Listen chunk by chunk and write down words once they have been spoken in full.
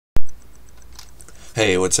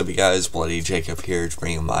Hey, what's up you guys? Bloody Jacob here to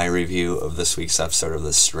bring you my review of this week's episode of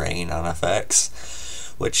The Strain on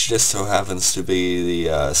FX, which just so happens to be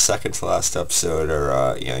the second to last episode,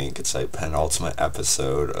 or you could say penultimate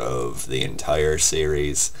episode of the entire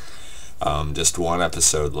series. Just one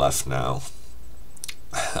episode left now,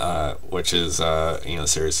 which is, the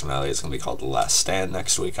series finale is going to be called The Last Stand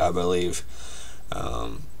next week, I believe.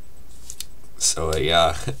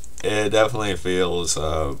 Yeah, it definitely feels,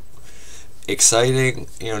 exciting,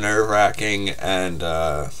 nerve-wracking, and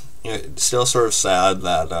still sort of sad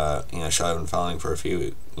that show I've been following for a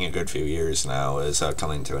good few years now is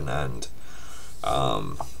coming to an end.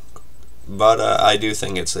 But I do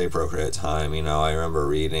think it's the appropriate time. I remember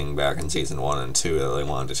reading back in season 1 and 2 that they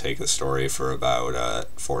wanted to take the story for about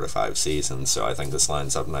 4 to 5 seasons, so I think this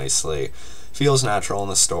lines up nicely. Feels natural in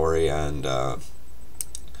the story, and I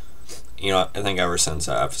think ever since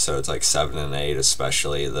episodes like 7 and 8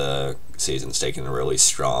 especially, the season's taken a really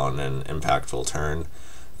strong and impactful turn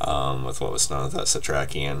with what was known as that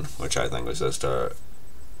Satrakian, which I think was just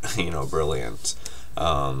brilliant.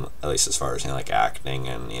 At least as far as acting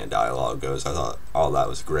and dialogue goes, I thought all that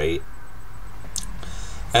was great.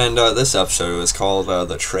 And this episode was called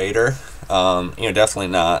The Traitor. Definitely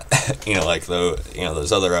not like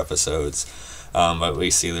those other episodes. But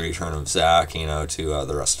we see the return of Zach, to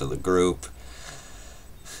the rest of the group.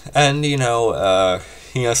 And,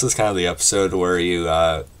 this is kind of the episode where you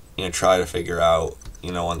try to figure out,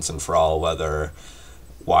 once and for all, whether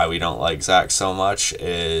why we don't like Zach so much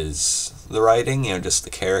is the writing, just the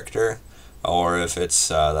character, or if it's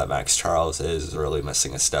that Max Charles is really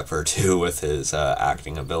missing a step or two with his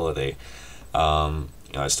acting ability. I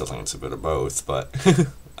still think it's a bit of both, but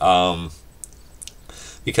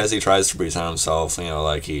because he tries to present himself,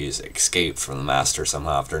 like he's escaped from the Master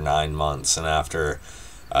somehow after 9 months, and after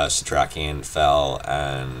Satrakian fell,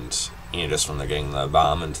 and just when they're getting the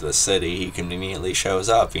bomb into the city, he conveniently shows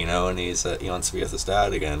up, and he wants to be with his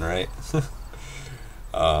dad again, right?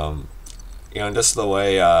 And just the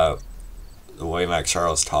way Max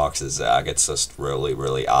Charles talks to Zach, it's just really,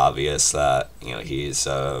 really obvious that he's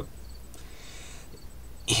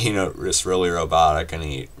just really robotic, and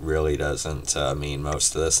he really doesn't mean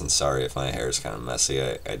most of this. And sorry if my hair is kind of messy.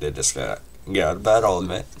 I did just get out of bed, I'll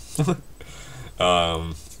admit.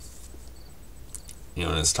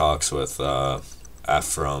 In his talks with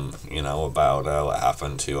Ephraim, about what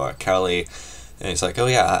happened to Kelly, and he's like, "Oh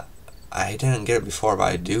yeah, I didn't get it before, but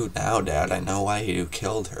I do now, Dad. I know why you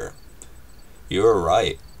killed her. You were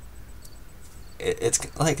right." It's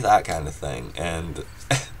like that kind of thing, and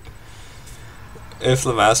if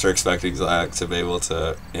the Master expected Zach to be able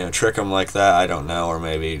to, trick him like that, I don't know, or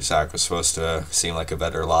maybe Zach was supposed to seem like a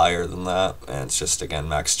better liar than that, and it's just, again,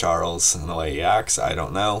 Max Charles and the way he acts, I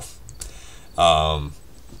don't know.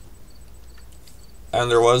 And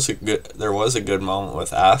there was a good moment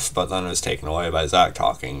with F, but then it was taken away by Zach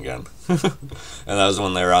talking again. And that was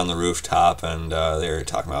when they were on the rooftop, and they were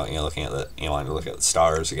talking about, looking at wanting to look at the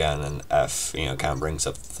stars again, and F, kind of brings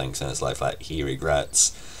up the things in his life that he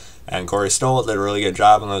regrets. And Corey Stoll did a really good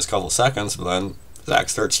job in those couple seconds, but then Zach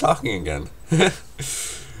starts talking again.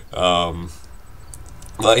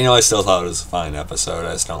 But, I still thought it was a fine episode.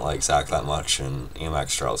 I just don't like Zach that much, and,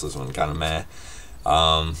 Max Charles is one kind of meh.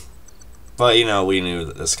 But, we knew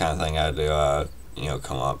that this kind of thing had to,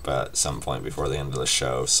 come up at some point before the end of the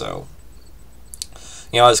show, so...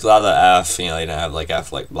 I was glad that F, they didn't have,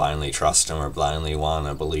 F, blindly trust him or blindly want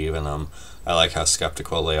to believe in him. I like how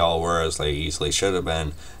skeptical they all were, as they easily should have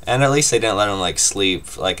been. And at least they didn't let him, sleep,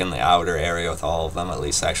 in the outer area with all of them. At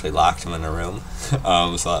least they actually locked him in a room. So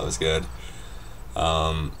that was good.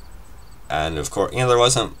 And, of course, there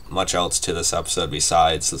wasn't much else to this episode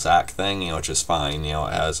besides the Zach thing, which is fine. It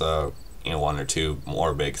has, one or two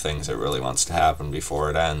more big things that really wants to happen before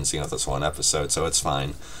it ends, this one episode, so it's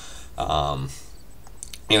fine.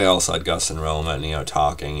 We also had Gus and Roman,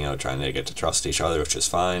 talking, trying to get to trust each other, which is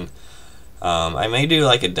fine. I may do,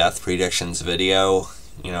 a death predictions video,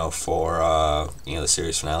 for, the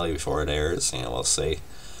series finale before it airs, we'll see.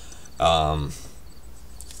 But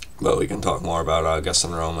we can talk more about, Gus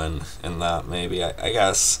and Roman in that, maybe, I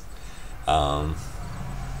guess.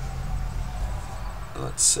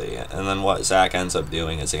 Let's see. And then what Zach ends up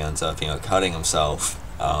doing is he ends up, cutting himself,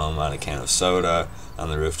 on a can of soda on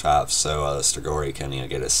the rooftop, so Strigoi can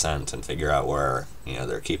get his scent and figure out where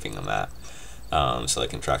they're keeping him at, so they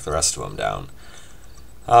can track the rest of them down.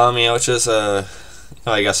 Which is I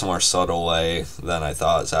guess a more subtle way than I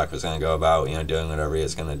thought Zach was going to go about doing whatever he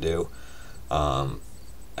was going to do.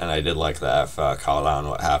 And I did like that call on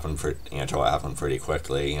what happened to what happened pretty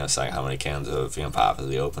quickly. Saying how many cans of pop has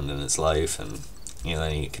he opened in his life, and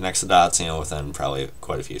then he connects the dots, within probably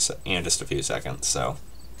quite a few, just a few seconds. So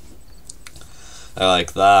I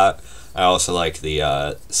like that. I also like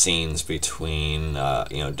the scenes between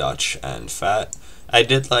Dutch and Fett. I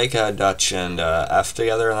did like Dutch and F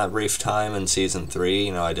together in that brief time in season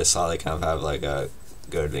 3. I just saw they kind of have like a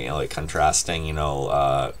good, like contrasting,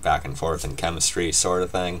 back and forth in chemistry sort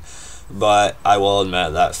of thing. But I will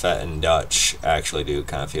admit that Fett and Dutch actually do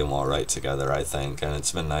kind of feel more right together, I think, and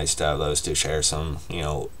it's been nice to have those two share some,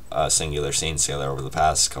 singular scenes together over the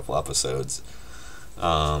past couple episodes.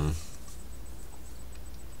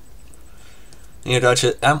 Dutch,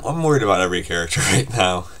 I'm worried about every character right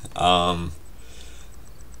now.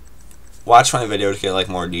 Watch my video to get like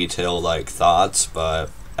more detailed like thoughts,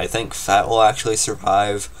 but I think Fett will actually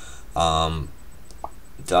survive.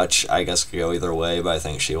 Dutch, I guess, could go either way, but I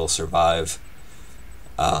think she will survive.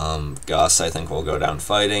 Gus, I think, will go down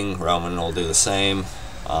fighting. Roman will do the same.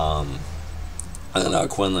 And then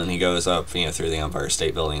Quinlan, he goes up, through the Empire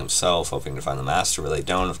State Building himself, hoping to find the Master, but they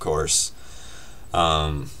don't, of course.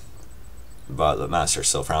 But the Master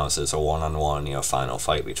still promises a one-on-one, final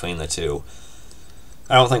fight between the two.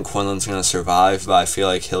 I don't think Quinlan's going to survive, but I feel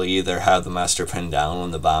like he'll either have the Master pinned down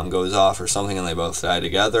when the bomb goes off or something and they both die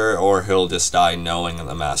together, or he'll just die knowing that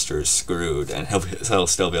the Master is screwed and he'll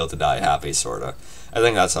still be able to die happy, sorta. I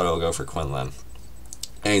think that's how it'll go for Quinlan.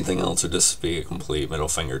 Anything else would just be a complete middle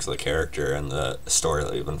finger to the character and the story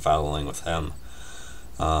that we've been following with him.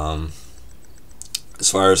 As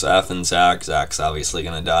far as F and Zach's obviously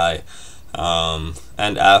going to die.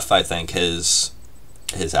 And F, I think his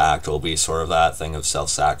act will be sort of that thing of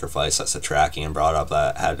self-sacrifice that's Satrakian brought up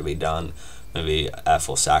that had to be done. Maybe F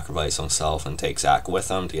will sacrifice himself and take Zach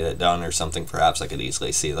with him to get it done or something. Perhaps I could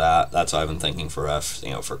easily see that. That's what I've been thinking for F,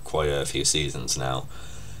 for quite a few seasons now.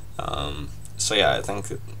 So yeah, I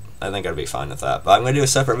think I'd be fine with that. But I'm going to do a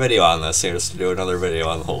separate video on this here, just to do another video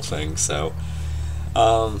on the whole thing. So,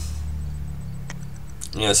 so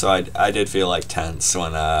I did feel like tense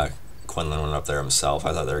when Quinlan went up there himself.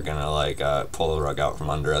 I thought they were gonna like pull the rug out from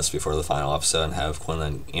under us before the final episode and have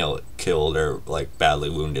Quinlan killed or like badly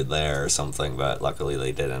wounded there or something, but luckily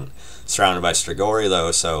they didn't. Surrounded by Strigoi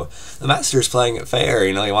though, so the Master's playing it fair.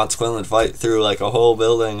 He wants Quinlan to fight through like a whole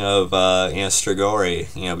building of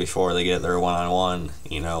Strigoi before they get their one-on-one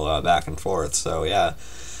back and forth. So yeah,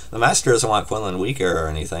 the Master doesn't want Quinlan weaker or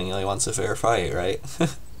anything. He wants a fair fight, right?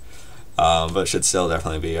 But should still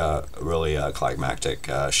definitely be a really climactic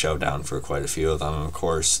showdown for quite a few of them. Of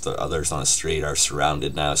course, the others on the street are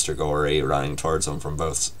surrounded now, Strigoi running towards them from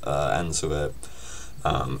both ends of it.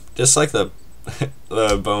 Just like the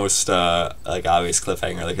the most obvious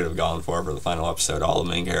cliffhanger they could have gone for the final episode, all the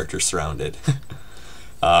main characters surrounded.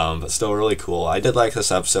 But still really cool. I did like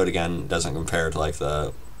this episode. Again, doesn't compare to like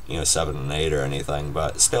the 7 and 8 or anything,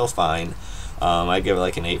 but still fine. I'd give it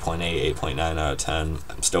like an 8.8, 8.9 out of 10.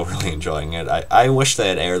 I'm still really enjoying it. I wish they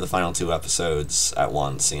had aired the final 2 episodes at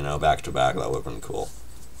once, back to back. That would have been cool.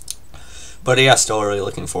 But yeah, still really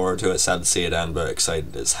looking forward to it. Sad to see it end, but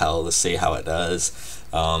excited as hell to see how it does.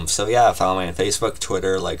 So yeah, follow me on Facebook,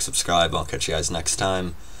 Twitter, subscribe. I'll catch you guys next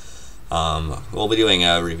time. We'll be doing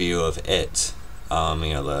a review of It.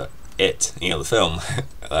 The film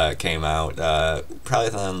came out probably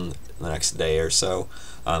within the next day or so.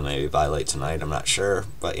 Maybe by late tonight, I'm not sure.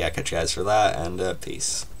 But yeah, catch you guys for that, and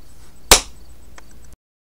peace.